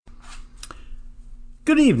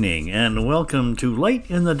Good evening and welcome to Light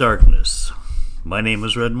in the Darkness. My name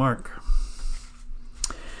is Red Mark.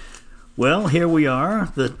 Well, here we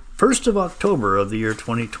are, the 1st of October of the year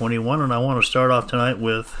 2021, and I want to start off tonight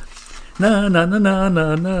with na na na na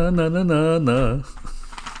na na na na na na.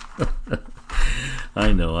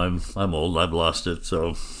 I know I'm old, I've lost it.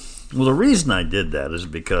 So, well, the reason I did that is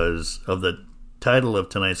because of the title of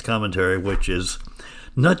tonight's commentary, which is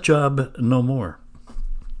Nut Job No More.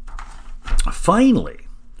 Finally,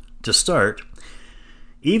 to start,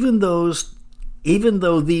 even though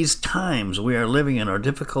these times we are living in are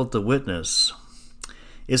difficult to witness,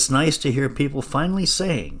 it's nice to hear people finally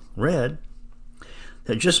saying, Red,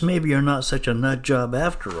 that just maybe you're not such a nut job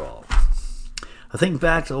after all. I think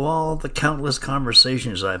back to all the countless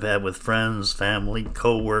conversations I've had with friends, family,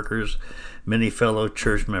 co-workers, many fellow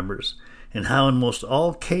church members, and how in most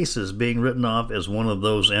all cases being written off as one of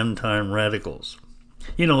those end-time radicals.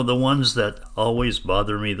 You know, the ones that always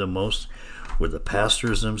bother me the most were the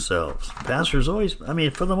pastors themselves. Pastors always,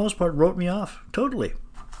 for the most part, wrote me off, totally.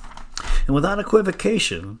 And without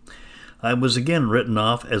equivocation, I was again written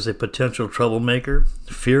off as a potential troublemaker,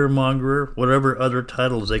 fear-mongerer, whatever other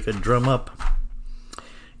titles they could drum up.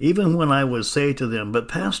 Even when I would say to them, but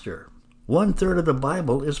Pastor, 1/3 of the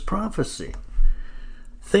Bible is prophecy.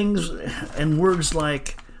 Things and words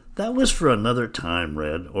like, that was for another time,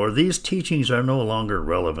 Red, or these teachings are no longer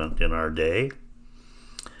relevant in our day.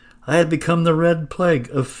 I had become the red plague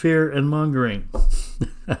of fear and mongering.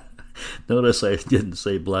 Notice I didn't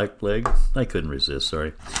say black plague. I couldn't resist,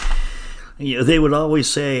 sorry. They would always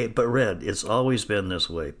say, but Red, it's always been this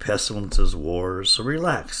way. Pestilences, wars, so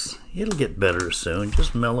relax. It'll get better soon.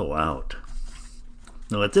 Just mellow out.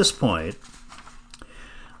 Now, at this point,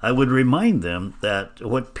 I would remind them that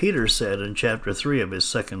what Peter said in chapter 3 of his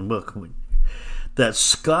second book, that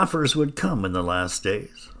scoffers would come in the last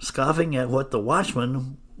days, scoffing at what the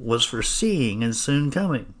watchman was foreseeing and soon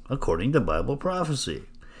coming, according to Bible prophecy.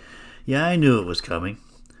 Yeah, I knew it was coming,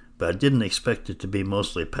 but I didn't expect it to be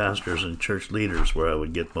mostly pastors and church leaders where I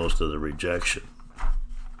would get most of the rejection.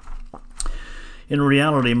 In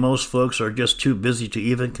reality, most folks are just too busy to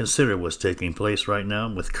even consider what's taking place right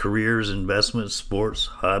now with careers, investments, sports,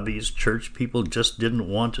 hobbies. Church people just didn't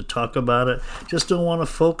want to talk about it, just don't want to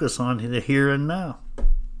focus on the here and now.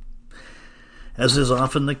 As is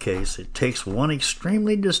often the case, it takes one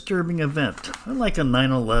extremely disturbing event, like a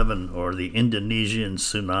 9/11 or the Indonesian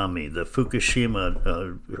tsunami, the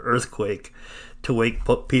Fukushima earthquake, to wake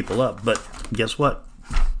people up. But guess what?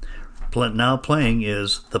 Now playing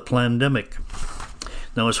is the plandemic.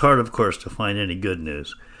 Now, it's hard, of course, to find any good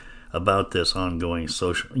news about this ongoing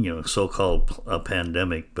so-called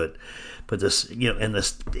pandemic, but this, and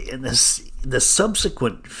the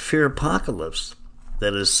subsequent fear apocalypse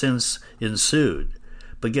that has since ensued.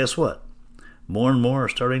 But guess what? More and more are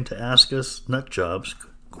starting to ask us nut jobs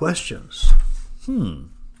questions.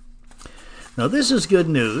 Now, this is good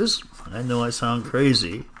news. I know I sound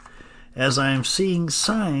crazy, as I am seeing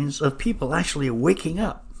signs of people actually waking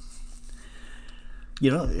up.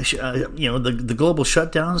 The global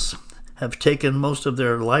shutdowns have taken most of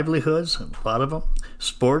their livelihoods, a lot of them,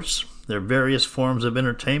 sports, their various forms of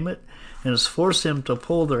entertainment, and it's forced them to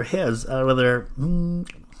pull their heads out of their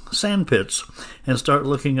sandpits and start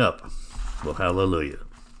looking up. Well, hallelujah.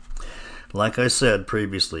 Like I said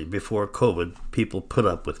previously, before COVID, people put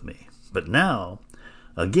up with me. But now,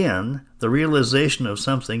 again, the realization of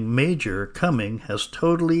something major coming has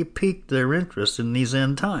totally piqued their interest in these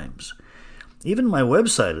end times. Even my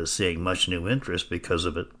website is seeing much new interest because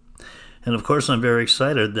of it. And of course, I'm very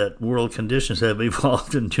excited that world conditions have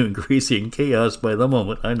evolved into increasing chaos by the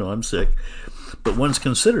moment. I know I'm sick. But once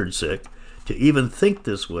considered sick, to even think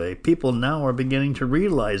this way, people now are beginning to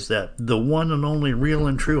realize that the one and only real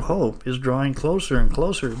and true hope is drawing closer and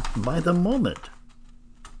closer by the moment.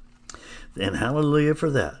 And hallelujah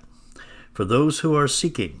for that. For those who are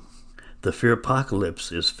seeking, the fear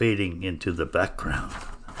apocalypse is fading into the background.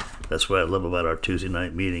 That's what I love about our Tuesday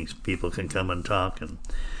night meetings. People can come and talk, and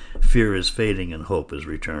fear is fading and hope is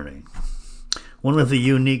returning. One of the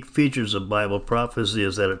unique features of Bible prophecy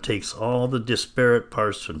is that it takes all the disparate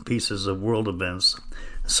parts and pieces of world events,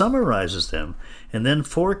 summarizes them, and then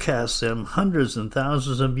forecasts them hundreds and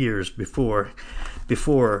thousands of years beforehand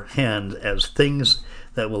as things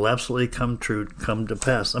that will absolutely come to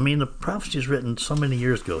pass. The prophecy is written so many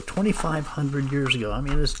years ago, 2,500 years ago.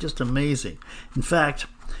 It's just amazing. In fact,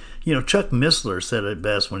 Chuck Missler said it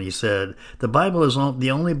best when he said, the Bible is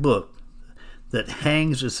the only book that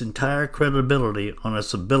hangs its entire credibility on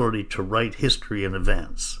its ability to write history in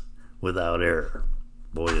advance without error.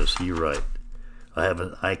 Boy, is he right.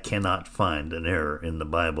 I cannot find an error in the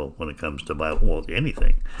Bible when it comes to Bible, well,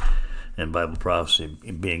 anything, and Bible prophecy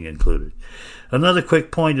being included. Another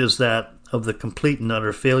quick point is that of the complete and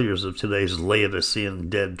utter failures of today's Laodicean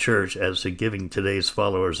dead church as to giving today's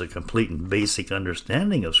followers a complete and basic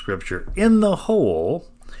understanding of Scripture in the whole,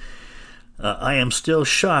 I am still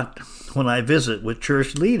shocked when I visit with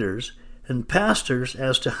church leaders and pastors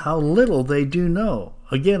as to how little they do know,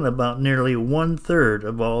 again, about nearly 1/3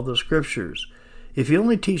 of all the Scriptures. If you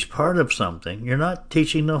only teach part of something, you're not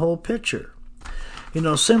teaching the whole picture.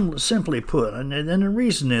 Simply put, and the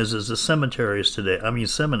reason is the seminaries today,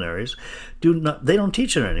 they don't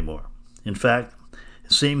teach it anymore. In fact,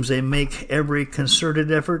 it seems they make every concerted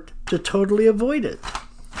effort to totally avoid it,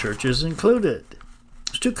 churches included.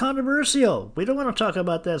 It's too controversial. We don't want to talk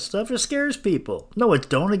about that stuff. It scares people. No, it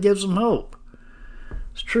don't. It gives them hope.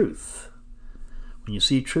 It's truth. When you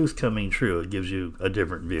see truth coming true, it gives you a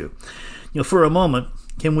different view. For a moment,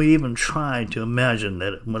 can we even try to imagine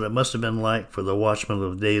what it must have been like for the watchmen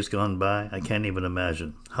of days gone by? I can't even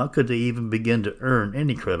imagine. How could they even begin to earn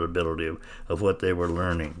any credibility of what they were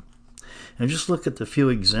learning? And just look at the few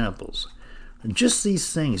examples. Just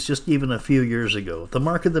these things, just even a few years ago. The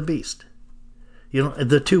mark of the beast.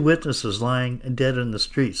 The 2 witnesses lying dead in the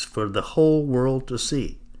streets for the whole world to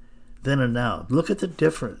see. Then and now. Look at the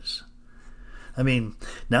difference.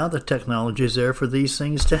 Now the technology is there for these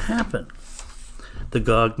things to happen. The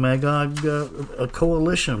Gog-Magog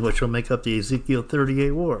coalition, which will make up the Ezekiel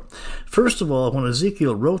 38 war. First of all, when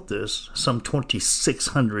Ezekiel wrote this, some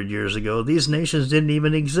 2,600 years ago, these nations didn't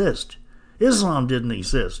even exist. Islam didn't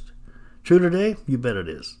exist. True today? You bet it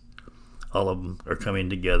is. All of them are coming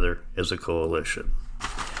together as a coalition.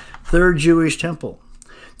 Third Jewish temple.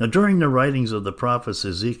 Now, during the writings of the prophets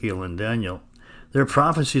Ezekiel and Daniel, their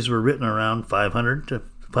prophecies were written around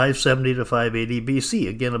 570 to 580 BC,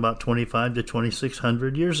 again about 25 to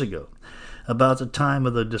 2,600 years ago, about the time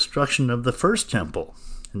of the destruction of the first temple.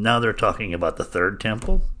 And now they're talking about the third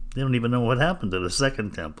temple. They don't even know what happened to the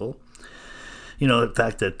second temple. In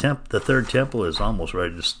fact, the third temple is almost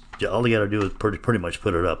ready to. All they got to do is pretty much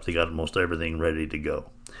put it up. They got almost everything ready to go.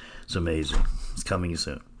 It's amazing. It's coming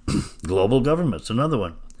soon. Global government's another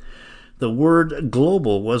one. The word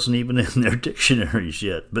global wasn't even in their dictionaries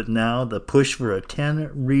yet, but now the push for a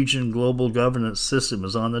 10-region global governance system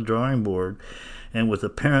is on the drawing board, and with the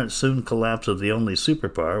apparent soon collapse of the only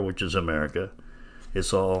superpower, which is America,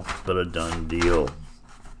 it's all but a done deal.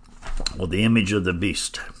 Well, the image of the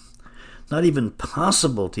beast. Not even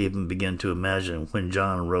possible to even begin to imagine when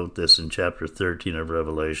John wrote this in chapter 13 of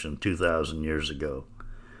Revelation 2,000 years ago.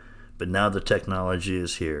 But now the technology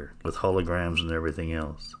is here, with holograms and everything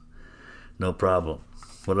else. No problem.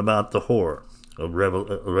 What about the whore of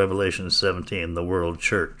Revelation 17, the world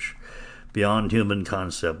church? Beyond human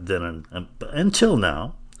concept then until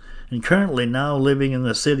now, and currently now living in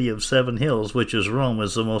the city of Seven Hills, which is Rome,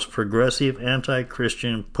 is the most progressive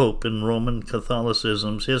anti-Christian pope in Roman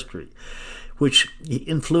Catholicism's history, which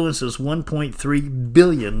influences 1.3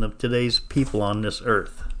 billion of today's people on this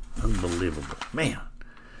earth. Unbelievable. Man.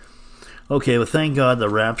 Okay, well, thank God the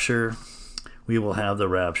rapture. We will have the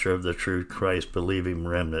rapture of the true Christ-believing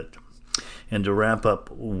remnant. And to wrap up,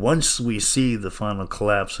 once we see the final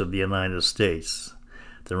collapse of the United States,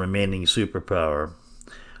 the remaining superpower,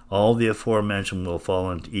 all the aforementioned will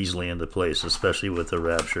fall easily into place, especially with the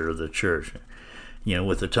rapture of the church.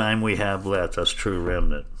 With the time we have left, us true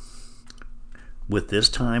remnant. With this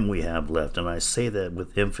time we have left, and I say that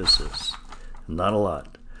with emphasis, not a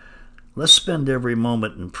lot, let's spend every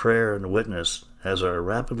moment in prayer and witness as our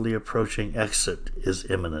rapidly approaching exit is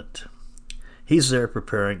imminent.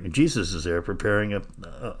 Jesus is there preparing a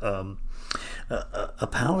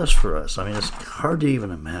palace for us. It's hard to even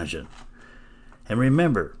imagine. And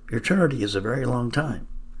remember, eternity is a very long time.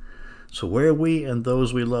 So where we and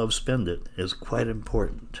those we love spend it is quite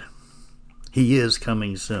important. He is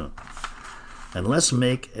coming soon. And let's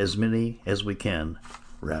make as many as we can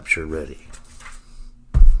rapture ready.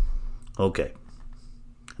 Okay.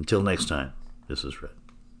 Until next time, this is Red.